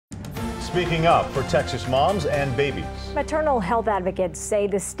speaking up for Texas moms and babies. Maternal health advocates say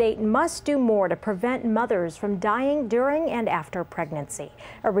the state must do more to prevent mothers from dying during and after pregnancy.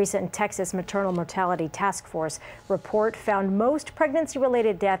 A recent Texas Maternal Mortality Task Force report found most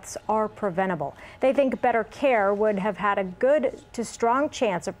pregnancy-related deaths are preventable. They think better care would have had a good to strong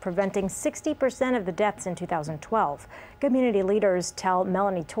chance of preventing 60% of the deaths in 2012. Community leaders tell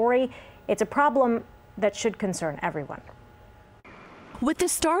Melanie Torrey it's a problem that should concern everyone. With the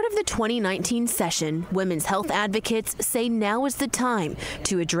start of the 2019 session, women's health advocates say now is the time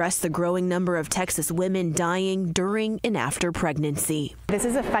to address the growing number of Texas women dying during and after pregnancy. This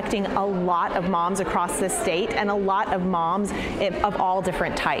is affecting a lot of moms across the state and a lot of moms of all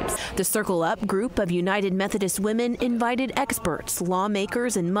different types. The Circle Up group of United Methodist women invited experts,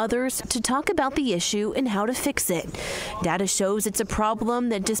 lawmakers, and mothers to talk about the issue and how to fix it. Data shows it's a problem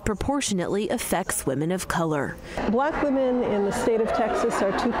that disproportionately affects women of color. Black women in the state of Texas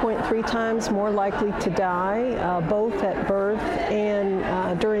are 2.3 times more likely to die, both at birth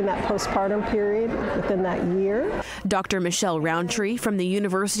and during that postpartum period within that year. Dr. Michele Rountree from the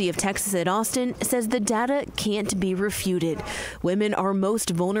University of Texas at Austin says the data can't be refuted. Women are most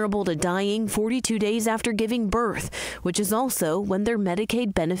vulnerable to dying 42 days after giving birth, which is also when their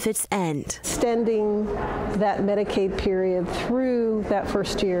Medicaid benefits end. Extending that Medicaid period through that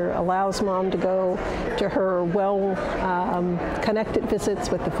first year allows mom to go to her connected visits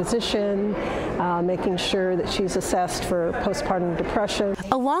with the physician, making sure that she's assessed for postpartum depression.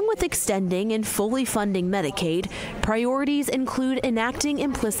 Along with extending and fully funding Medicaid, priorities include enacting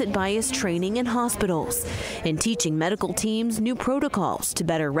implicit bias training in hospitals and teaching medical teams new protocols to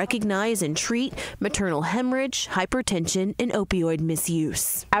better recognize and treat maternal hemorrhage, hypertension, and opioid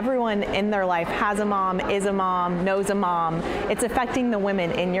misuse. Everyone in their life has a mom, is a mom, knows a mom. It's affecting the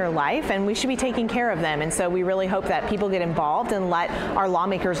women in your life, and we should be taking care of them. And so we really hope that people get involved and let our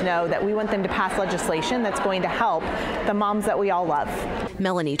lawmakers know that we want them to pass legislation that's going to help the moms that we all love.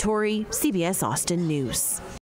 Melanie Torrey, CBS Austin News.